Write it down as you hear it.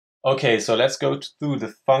Okay, so let's go through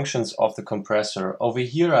the functions of the compressor. Over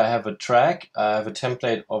here I have a track, I have a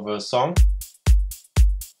template of a song,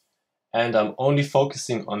 and I'm only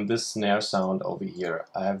focusing on this snare sound over here.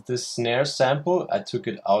 I have this snare sample, I took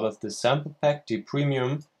it out of the sample pack, the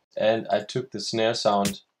premium, and I took the snare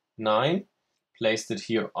sound 9, placed it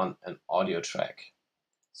here on an audio track.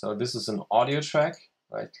 So this is an audio track,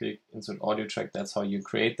 right click, insert audio track, that's how you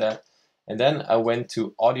create that. And then I went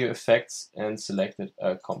to audio effects and selected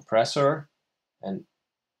a compressor and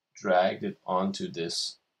dragged it onto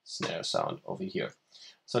this snare sound over here.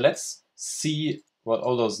 So let's see what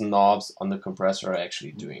all those knobs on the compressor are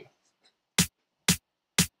actually doing.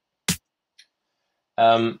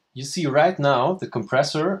 You see right now the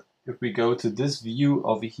compressor, if we go to this view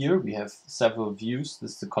over here, we have several views.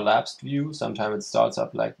 This is the collapsed view, sometimes it starts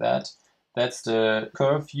up like that. That's the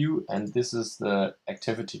curve view, and this is the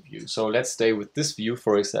activity view. So let's stay with this view,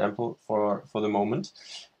 for example, for the moment,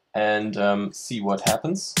 and see what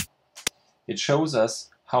happens. It shows us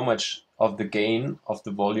how much of the gain of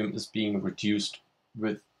the volume is being reduced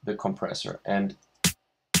with the compressor. And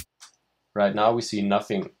right now we see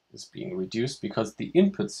nothing is being reduced because the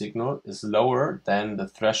input signal is lower than the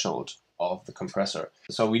threshold of the compressor.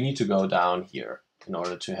 So we need to go down here in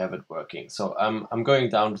order to have it working. So I'm going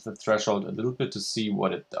down to the threshold a little bit to see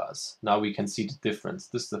what it does. Now we can see the difference.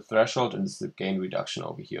 This is the threshold and this is the gain reduction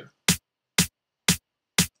over here.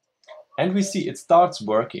 And we see it starts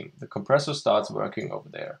working. The compressor starts working over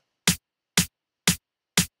there.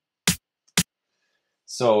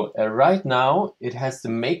 So right now it has the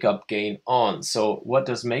makeup gain on. So what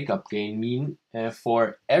does makeup gain mean?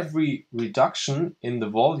 For every reduction in the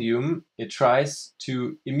volume, it tries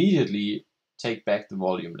to immediately take back the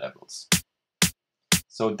volume levels.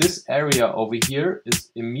 So this area over here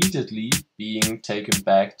is immediately being taken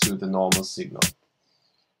back to the normal signal.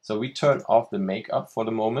 So we turn off the makeup for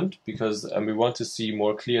the moment because we want to see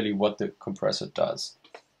more clearly what the compressor does.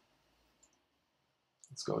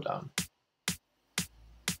 Let's go down.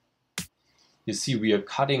 You see we are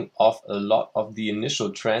cutting off a lot of the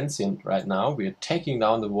initial transient right now. We are taking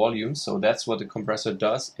down the volume, so that's what the compressor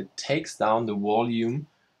does. It takes down the volume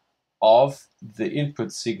of the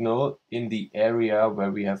input signal in the area where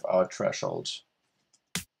we have our threshold.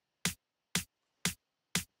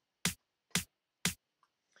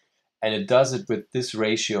 And it does it with this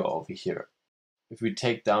ratio over here. If we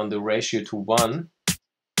take down the ratio to 1,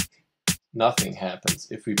 nothing happens.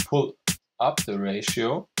 If we pull up the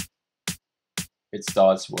ratio, it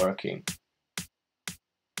starts working.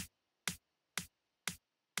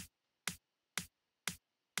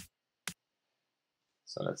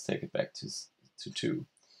 So let's take it back to 2.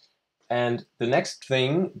 And the next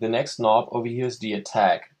thing, the next knob over here is the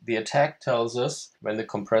attack. The attack tells us when the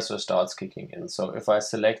compressor starts kicking in. So if I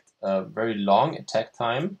select a very long attack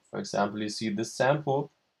time, for example, you see this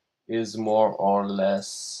sample is more or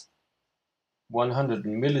less 100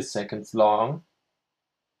 milliseconds long.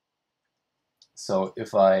 So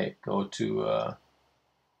if I go to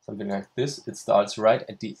something like this, it starts right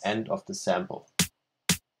at the end of the sample.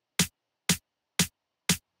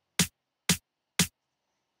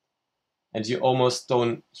 And you almost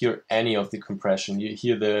don't hear any of the compression. You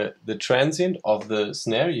hear the transient of the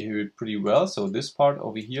snare, you hear it pretty well. So this part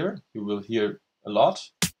over here, you will hear a lot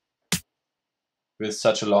with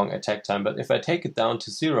such a long attack time. But if I take it down to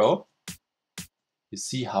 0, you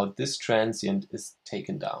see how this transient is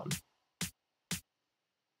taken down.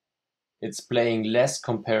 It's playing less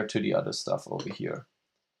compared to the other stuff over here.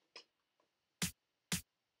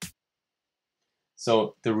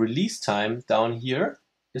 So the release time down here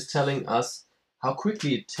is telling us how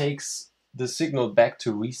quickly it takes the signal back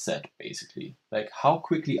to reset, basically. Like how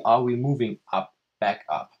quickly are we moving up, back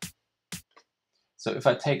up. So if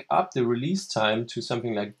I take up the release time to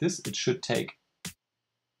something like this, it should take,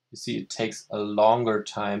 you see, it takes a longer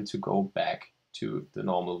time to go back to the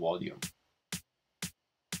normal volume.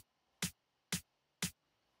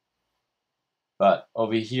 But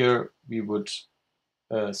over here, we would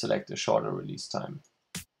select a shorter release time.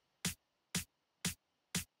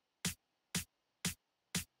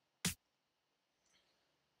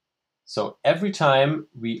 So every time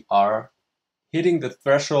we are hitting the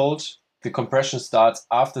threshold, the compression starts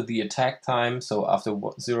after the attack time, so after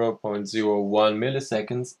 0.01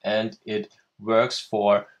 milliseconds, and it works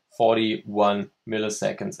for 41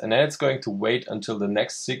 milliseconds. And then it's going to wait until the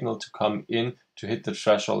next signal to come in to hit the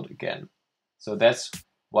threshold again. So that's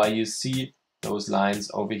why you see those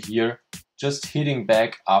lines over here just hitting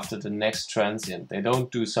back after the next transient. They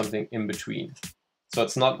don't do something in between. So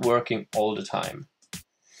it's not working all the time.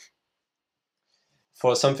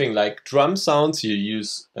 For something like drum sounds, you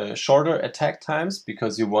use shorter attack times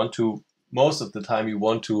because you want to, most of the time, you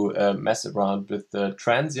want to mess around with the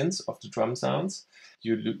transients of the drum sounds.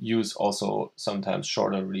 You use also sometimes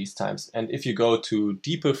shorter release times. And if you go to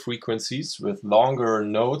deeper frequencies with longer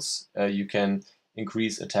notes, you can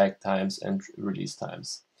increase attack times and release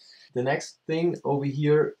times. The next thing over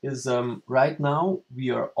here is right now we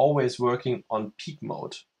are always working on peak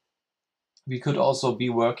mode. We could also be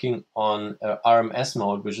working on RMS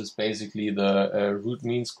mode, which is basically the root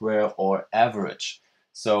mean square or average.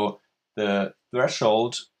 So the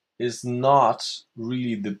threshold is not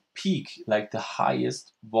really the peak, like the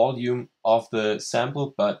highest volume of the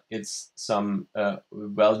sample, but it's some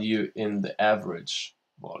value in the average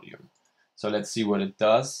volume. So let's see what it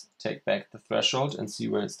does. Take back the threshold and see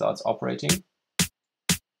when it starts operating.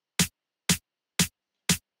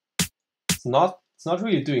 It's not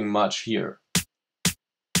really doing much here.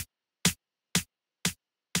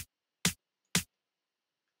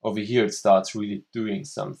 Over here it starts really doing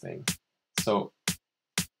something. So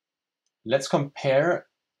let's compare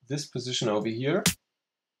this position over here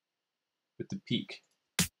with the peak.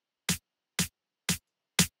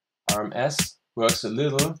 RMS works a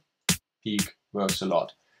little, peak works a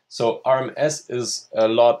lot. So RMS is a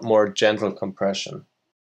lot more gentle compression.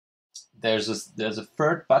 There's a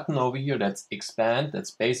third button over here that's expand,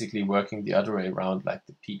 that's basically working the other way around like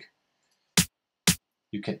the peak.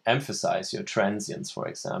 You can emphasize your transients, for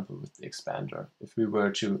example, with the expander. If we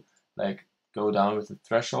were to like go down with the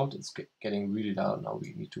threshold, it's getting really loud now.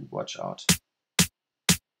 We need to watch out.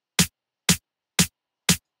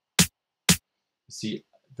 See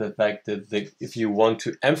that like if you want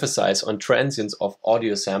to emphasize on transients of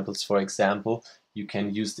audio samples, for example, you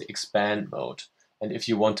can use the expand mode. And if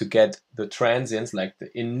you want to get the transients, like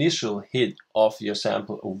the initial hit of your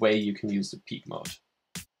sample away, you can use the peak mode.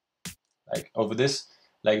 Like over this,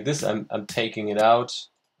 like this, I'm taking it out,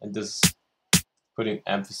 and this is putting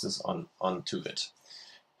emphasis onto it.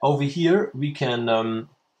 Over here, we can,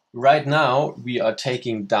 right now, we are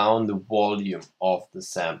taking down the volume of the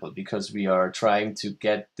sample because we are trying to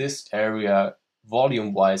get this area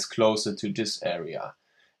volume-wise closer to this area.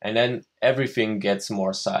 And then everything gets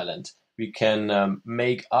more silent. We can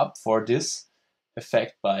make up for this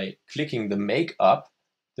effect by clicking the make up.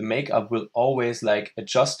 The make up will always like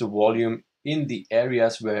adjust the volume in the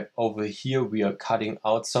areas where over here we are cutting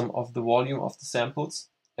out some of the volume of the samples,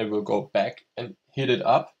 and we'll go back and hit it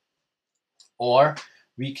up. Or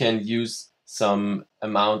we can use some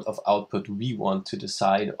amount of output we want to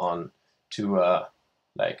decide on to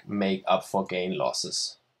like make up for gain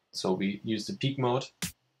losses. So we use the peak mode,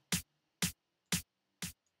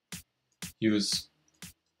 use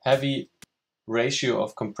heavy ratio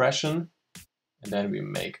of compression, and then we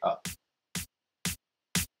make up.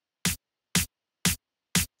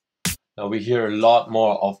 Now we hear a lot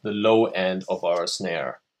more of the low end of our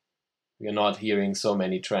snare. We are not hearing so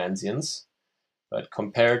many transients, but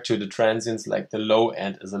compared to the transients, like the low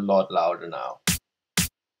end is a lot louder now.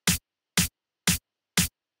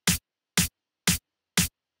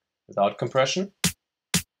 Without compression.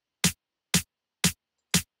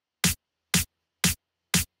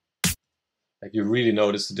 Like you really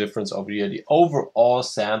notice the difference over here. The overall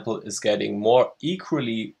sample is getting more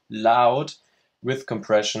equally loud with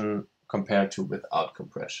compression compared to without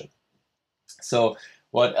compression. So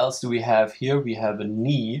what else do we have here? We have a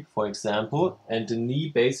knee, for example, and the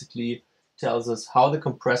knee basically tells us how the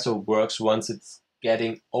compressor works once it's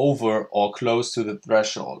getting over or close to the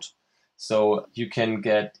threshold. So you can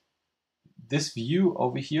get this view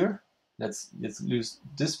over here. Let's use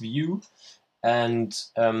this view and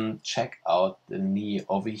check out the knee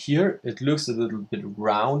over here. It looks a little bit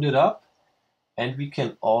rounded up, and we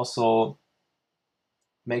can also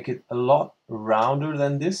make it a lot rounder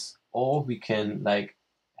than this, or we can like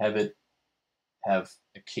have it have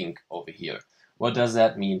a kink over here. What does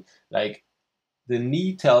that mean? Like the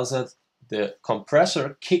knee tells us the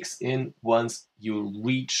compressor kicks in once you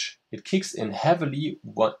reach, it kicks in heavily.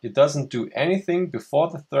 It doesn't do anything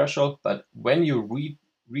before the threshold, but when you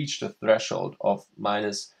reach the threshold of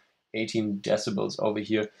minus 18 decibels over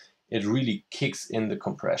here, it really kicks in the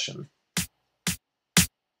compression.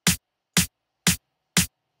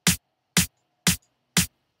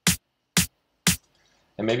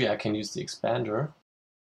 And maybe I can use the expander.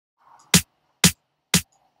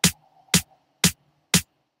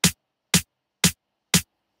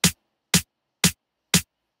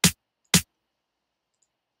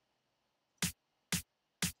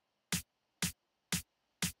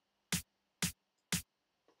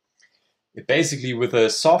 Basically, with a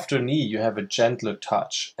softer knee, you have a gentler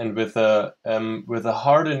touch, and with a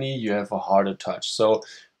harder knee, you have a harder touch. So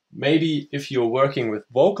maybe if you're working with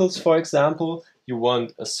vocals, for example, you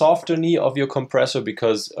want a softer knee of your compressor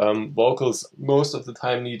because vocals most of the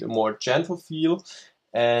time need a more gentle feel,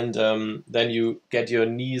 and then you get your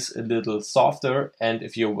knees a little softer. And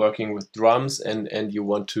if you're working with drums and you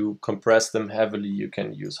want to compress them heavily, you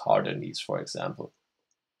can use harder knees, for example.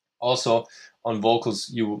 Also, on vocals,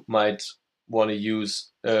 you might want to use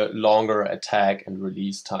longer attack and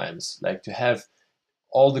release times, like to have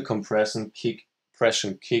all the compression kick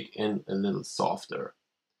in a little softer.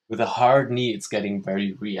 With a hard knee, it's getting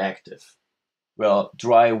very reactive. Well,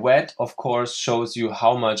 dry wet, of course, shows you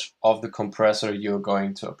how much of the compressor you're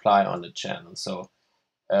going to apply on the channel. So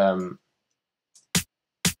um,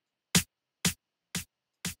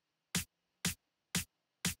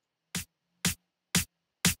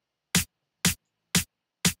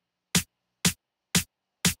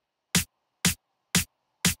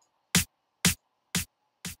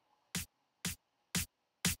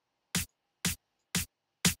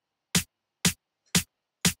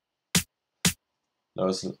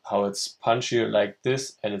 notice how it's punchier like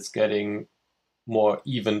this, and it's getting more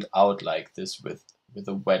evened out like this with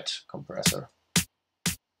a wet compressor.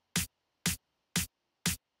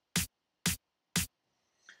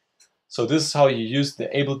 So this is how you use the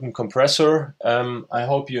Ableton compressor. I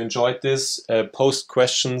hope you enjoyed this. Post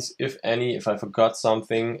questions, if any, if I forgot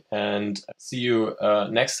something, and see you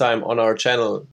next time on our channel.